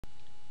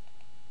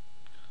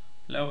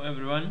Hello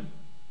everyone.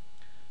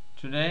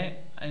 Today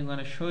I'm going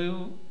to show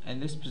you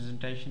in this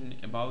presentation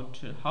about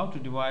how to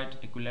divide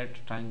equilateral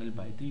triangle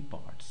by three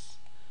parts.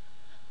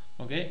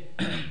 Okay.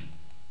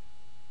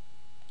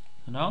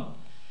 Now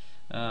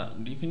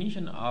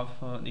definition of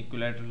the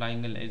equilateral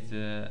triangle is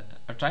a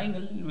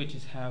triangle which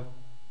is have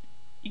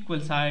equal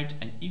side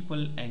and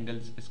equal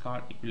angles is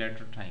called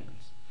equilateral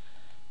triangles.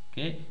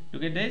 Okay,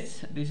 look at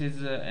this. This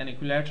is an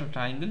equilateral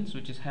triangles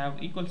which is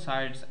have equal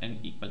sides and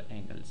equal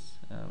angles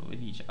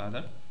with each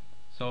other.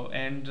 So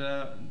and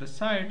the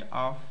side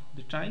of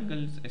the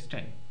triangles is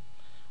 10.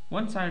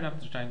 One side of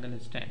the triangle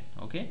is 10.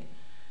 Okay.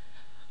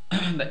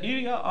 The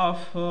area of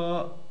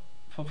for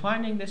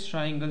finding these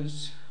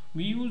triangles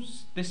we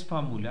use this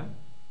formula.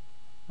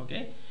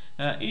 Okay.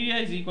 Area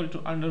is equal to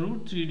under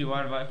root 3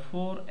 divided by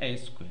 4a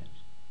square.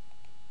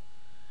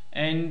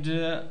 And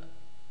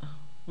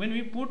when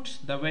we put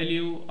the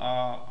value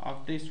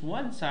of this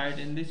one side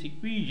in this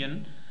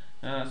equation,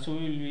 so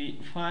we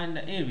will find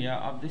the area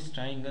of this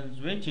triangle,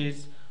 which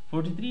is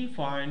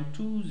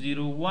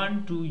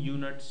 43.2012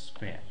 units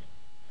square.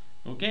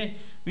 Okay,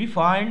 we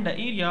find the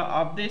area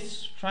of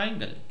this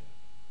triangle.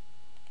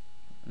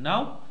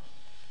 Now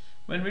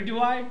when we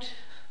divide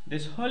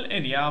this whole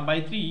area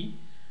by 3,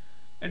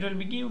 it will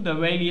give the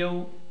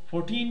value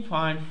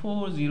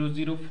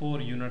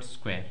 14.4004 units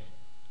square.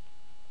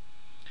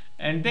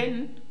 And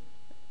then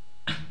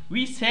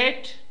we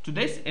set to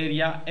this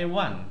area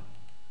A1.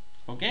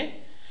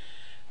 Okay,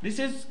 this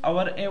is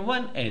our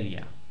A1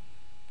 area,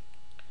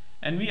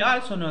 and we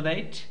also know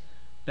that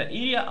the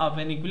area of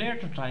an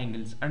equilateral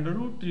triangle is under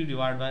root 3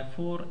 divided by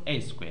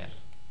 4a square.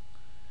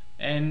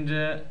 And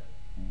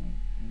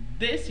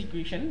this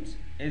equation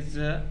is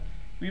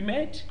we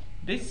made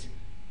this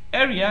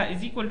area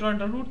is equal to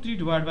under root 3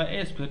 divided by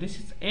a square. This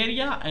is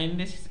area and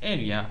this is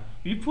area.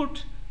 We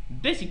put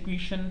this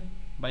equation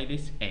by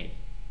this a.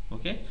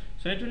 Okay,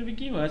 so it will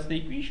give us the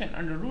equation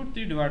under root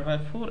 3 divided by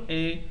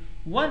 4a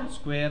 1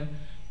 square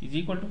is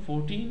equal to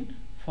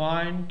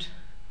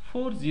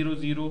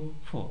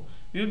 14.4004.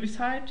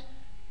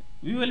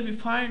 We will be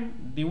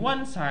find the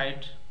one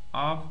side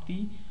of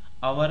the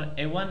our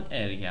a1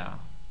 area.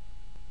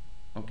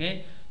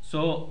 Okay,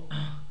 so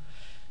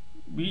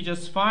we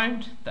just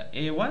find the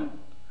a1.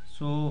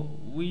 So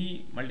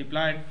we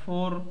multiplied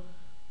 4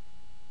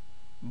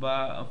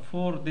 by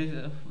 4,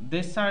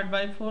 this side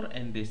by 4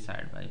 and this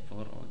side by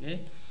 4.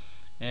 Okay,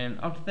 and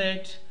after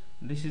that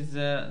this is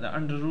the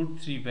under root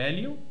 3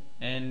 value,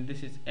 and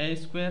this is a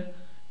square,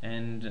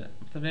 and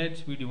after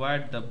that we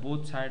divide the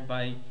both side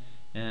by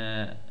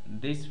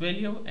this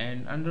value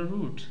and under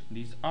root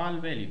these all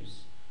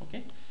values.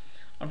 Okay,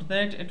 after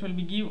that it will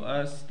give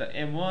us the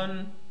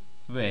a1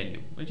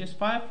 value, which is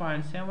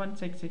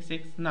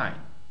 5.76669.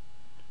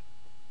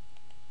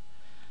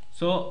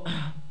 So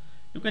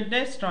look at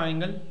this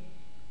triangle,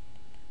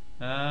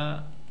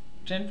 10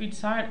 feet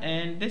side,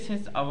 and this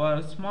is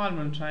our small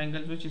one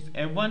triangle, which is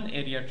a one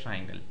area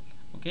triangle.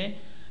 Okay,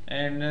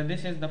 and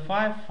this is the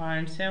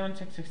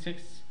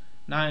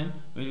 5.76669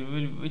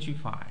 which we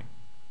find.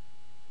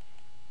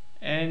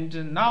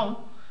 And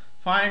now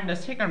find the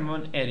second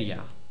one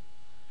area,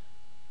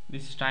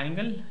 this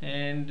triangle,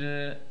 and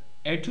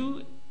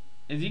a2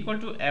 is equal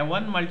to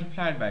a1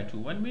 multiplied by 2.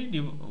 When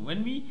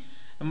we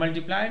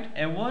multiplied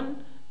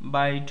a1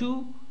 by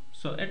 2,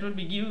 so it will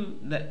be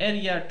give the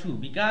area 2,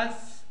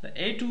 because the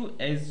a2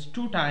 is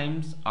 2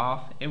 times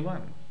of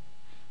a1.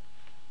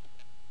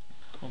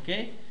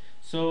 Okay,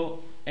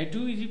 so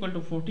a2 is equal to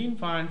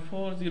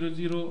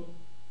 14.4004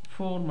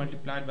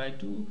 multiplied by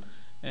 2.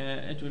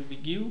 It will be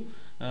give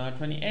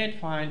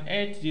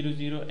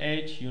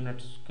 28.8008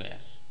 units square.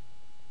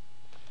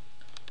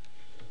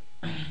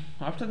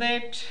 After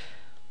that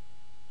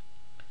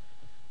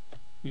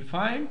we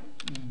find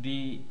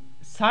the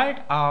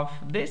side of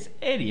this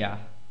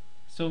area.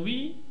 So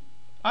we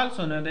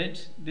also know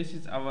that this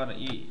is our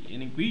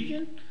an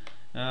equation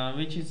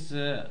which is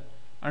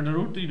under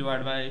root 3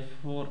 divided by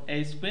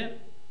 4a square.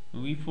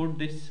 We put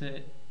this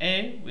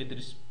a with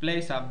this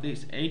place of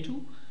this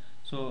a2.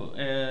 So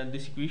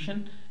this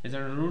equation is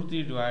under root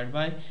 3 divided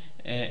by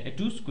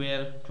a2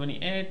 square,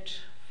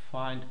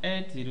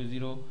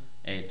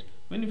 28.8008.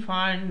 When we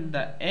find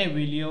the a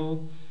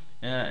value,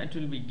 it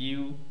will be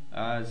give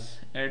as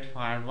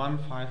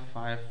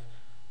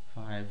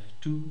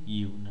 8.15552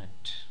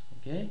 unit.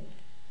 Okay,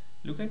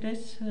 look at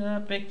this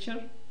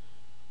picture.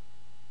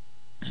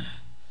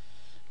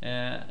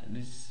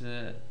 This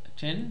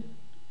 10,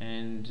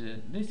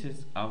 and this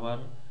is our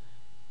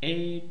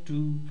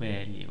a2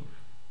 value.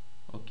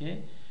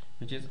 Okay,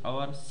 which is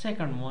our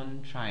second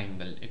one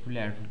triangle,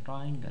 equilateral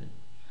triangle.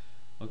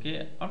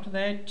 Okay, after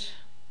that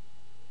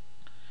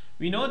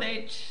we know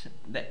that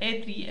the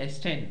a3 is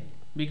 10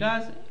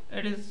 because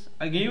it is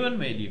a given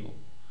value.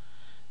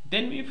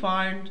 Then we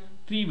find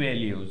three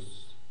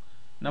values.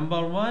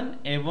 Number 1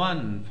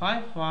 a1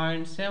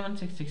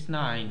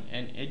 5.7669,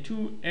 and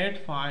a2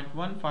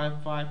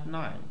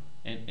 8.1559,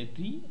 and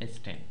a3 is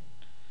 10.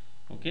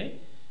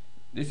 Okay,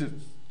 this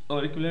is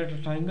our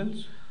equilateral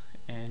triangles,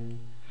 and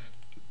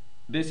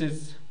this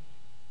is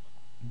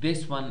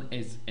this one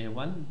is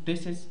A1,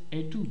 this is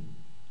A2.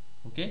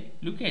 Okay,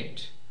 look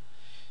at,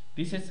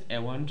 this is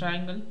A1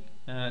 triangle,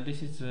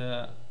 this is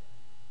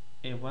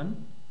A1,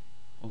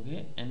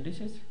 okay, and this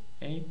is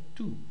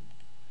A2.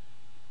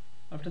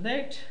 After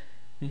that,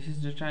 this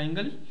is the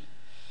triangle,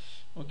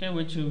 okay,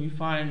 which we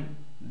find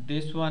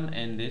this one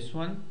and this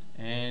one,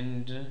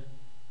 and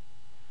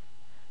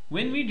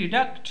when we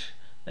deduct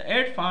the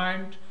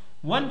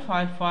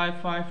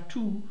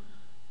 8.15552,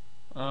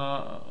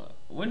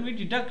 when we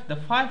deduct the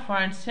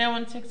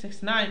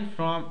 5.7669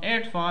 from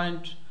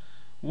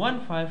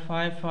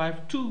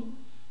 8.15552,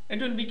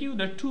 it will give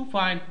the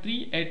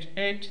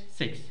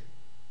 2.3886.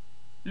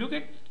 Look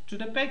at to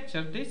the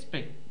picture, this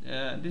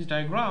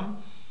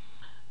diagram.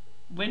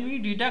 When we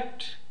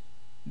deduct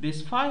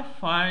this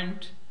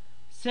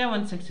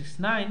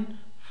 5.7669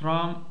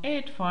 from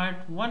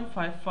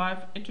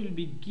 8.155, it will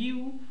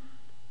give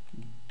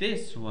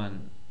this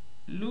one.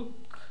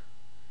 Look,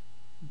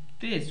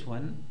 this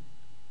one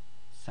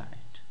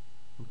side.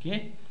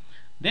 Okay,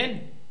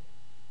 then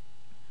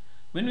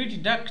when we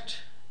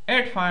deduct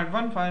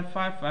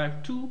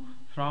 8.15552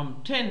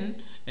 from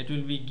 10, it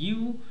will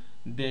give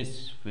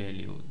this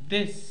value,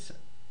 this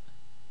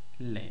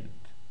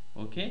length.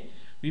 Okay,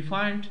 we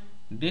find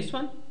this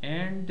one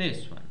and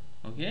this one.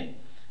 Okay,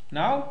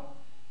 now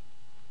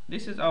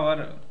this is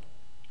our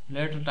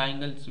lateral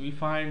triangles. We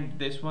find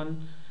this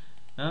one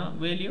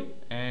value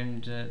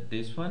and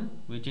this one,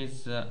 which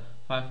is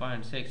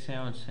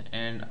 5.67,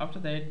 and after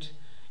that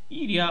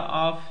area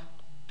of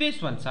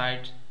this one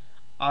side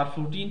are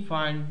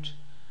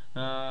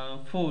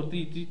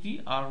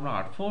 14.433 or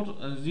not,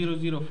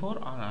 4004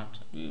 or not.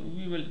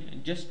 We will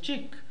just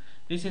check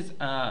this is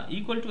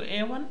equal to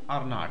A1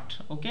 or not.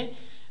 Okay,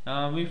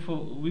 we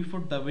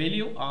put the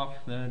value of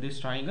this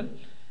triangle,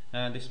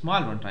 the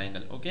small one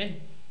triangle.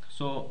 Okay,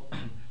 so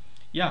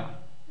yeah,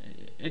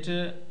 it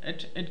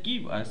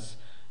give us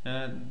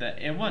the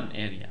A1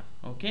 area.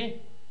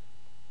 Okay,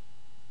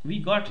 we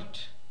got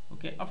it.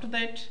 Okay, after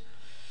that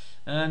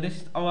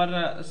this is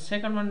our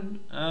second one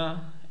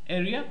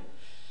area,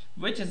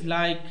 which is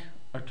like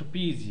a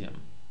trapezium.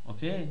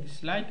 Okay, this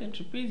is like a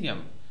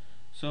trapezium.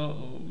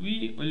 So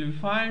we will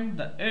find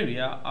the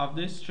area of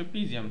this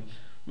trapezium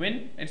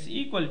when it's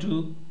equal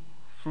to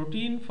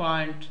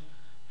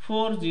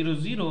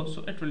 14.400,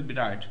 so it will be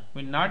right.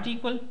 When not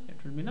equal,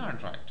 it will be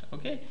not right.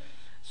 Okay,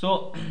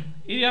 so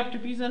area of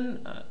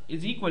trapezium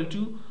is equal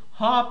to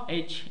half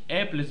h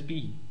a plus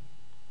b.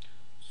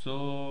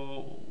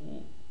 So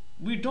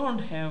we don't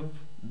have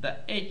the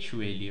h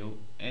value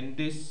in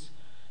this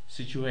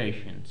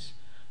situations.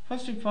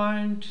 First we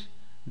find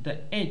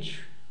the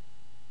h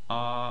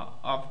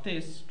of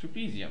this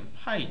trapezium,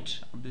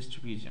 height of this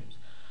trapezium.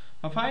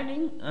 For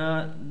finding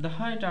the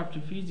height of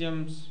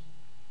trapeziums,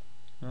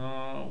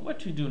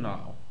 what we do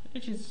now,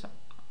 it is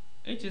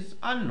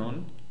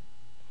unknown.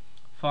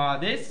 For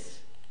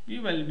this we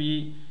will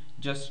be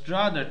just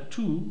draw the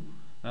two,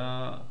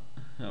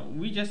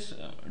 we just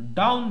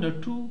down the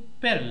two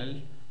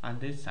parallel on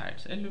this side.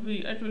 So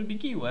it will be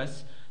give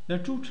us the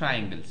two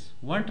triangles,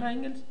 one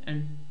triangle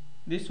and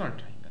this one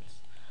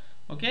triangles.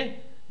 Okay,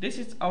 this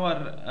is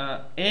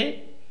our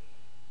A.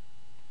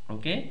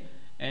 Okay,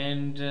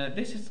 and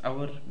this is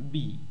our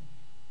B,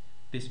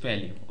 this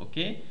value.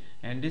 Okay,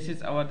 and this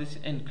is our this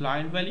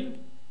inclined value.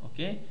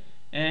 Okay,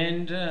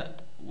 and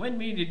when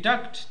we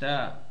deduct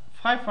the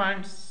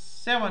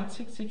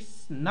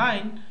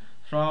 5.7669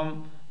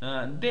 from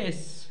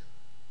this,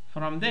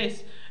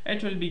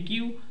 it will be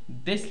give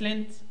this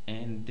length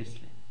and this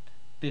length,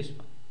 this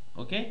one.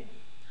 Okay,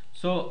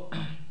 so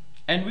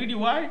and we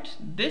divide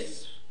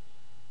this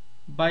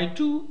by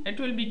 2, it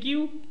will be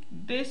give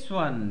this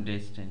one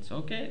distance.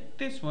 Okay,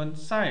 this one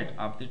side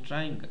of the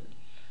triangle.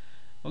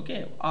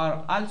 Okay,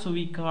 or also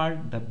we call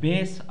the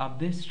base of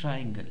this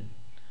triangle.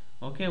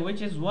 Okay,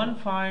 which is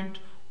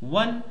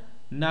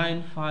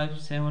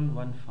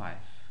 1.195715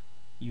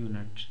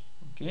 unit.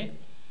 Okay,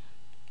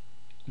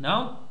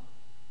 now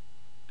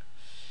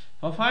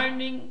for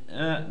finding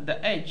the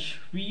h,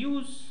 we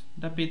use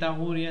the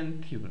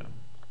Pythagorean theorem.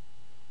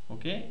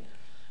 Okay,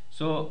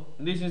 so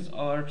this is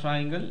our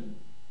triangle,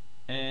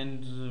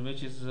 and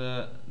which is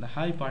the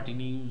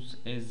hypotenuse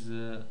is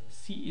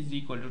C is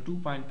equal to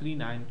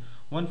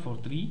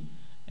 2.39143,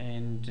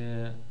 and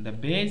the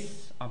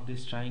base of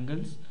this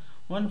triangles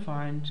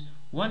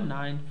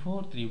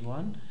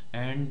 1.19431,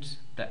 and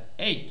the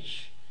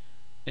h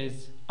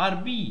is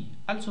RB,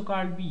 also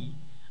called B,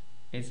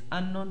 is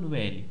unknown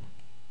value.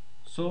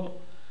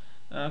 So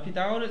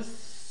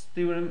Pythagoras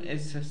theorem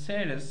is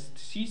said as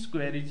c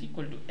square is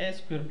equal to a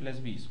square plus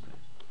b square.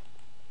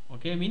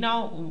 Okay,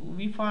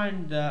 we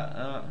find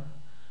the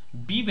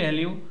b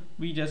value.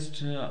 We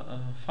just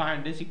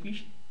find this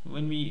equation.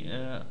 When we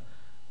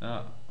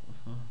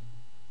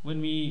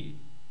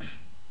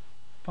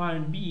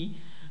find b,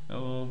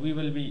 we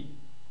will be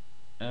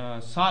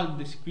solve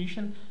this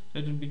equation.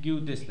 It will be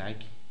give this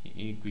like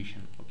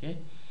equation. Okay,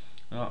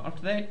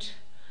 after that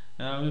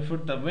we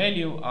put the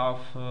value of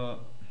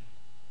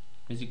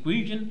this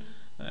equation.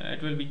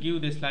 It will be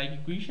give this like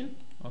equation.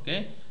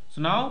 Okay,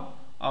 so now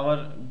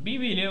our B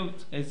value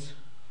is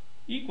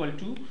equal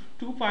to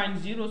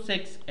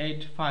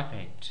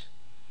 2.06858,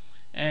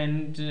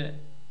 and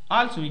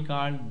also we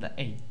call the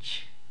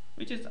H,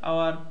 which is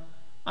our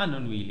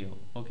unknown value.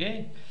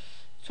 Okay,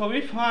 so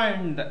we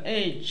find the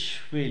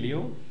H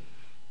value,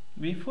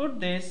 we put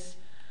this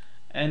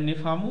in the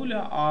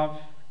formula of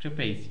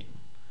trapezium.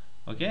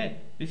 Okay,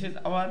 this is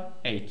our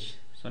H.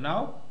 So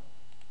now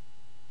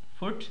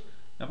put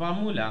the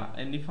formula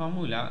in the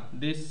formula,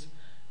 this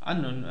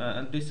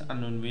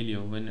unknown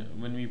value.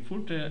 When we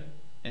put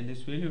in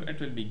this value, it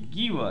will be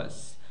give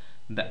us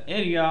the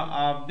area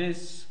of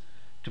this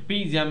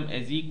trapezium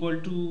is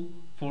equal to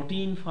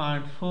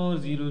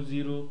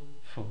 14.4004.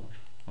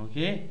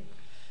 Okay,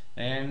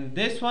 and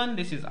this one,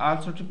 this is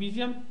also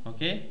trapezium.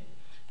 Okay,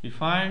 we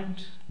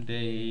find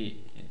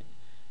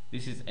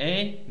this is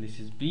A, this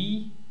is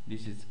B,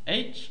 this is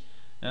H.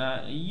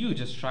 You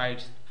just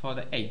write for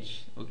the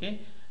H. Okay,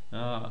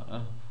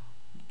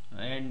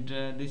 and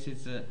this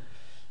is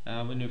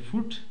when you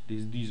put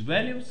these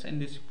values in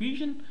this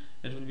equation,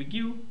 it will be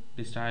give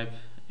this type,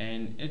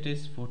 and it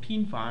is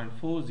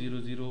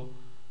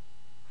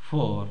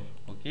 14.4004.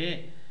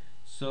 Okay,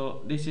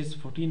 so this is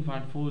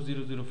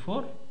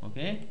 14.4004.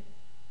 Okay,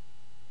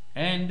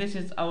 and this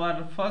is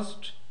our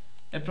first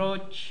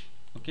approach.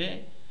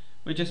 Okay,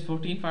 which is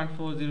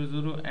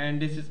 14.400, and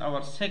this is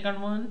our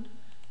second one.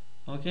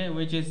 Okay,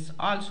 which is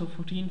also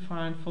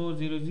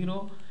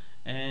 14.400,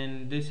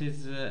 and this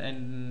is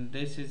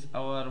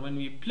our, when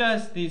we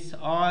plus this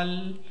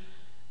all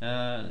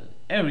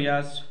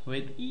areas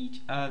with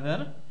each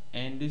other,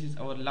 and this is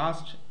our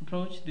last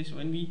approach. This,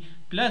 when we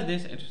plus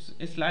this,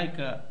 it's like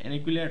an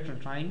equilateral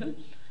triangle,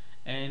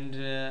 and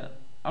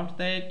after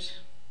that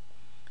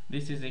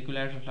this is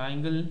equilateral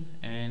triangle,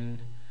 and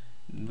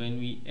when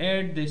we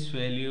add this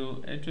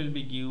value, it will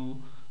be give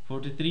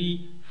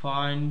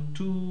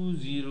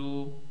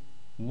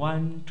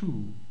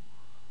 43.2012.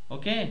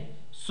 Okay,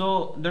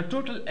 so the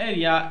total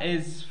area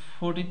is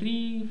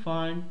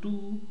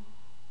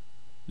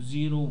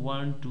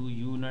 43.2012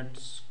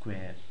 units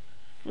square,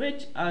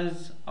 which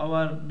is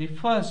our the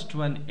first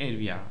one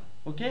area.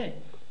 Okay,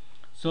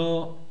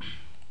 so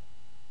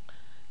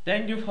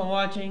thank you for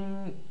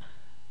watching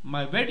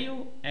my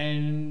video,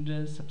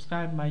 and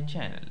subscribe my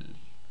channel.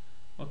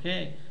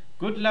 Okay,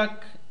 good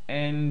luck,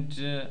 and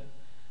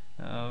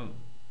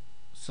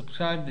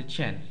subscribe the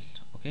channel.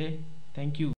 Okay, thank you.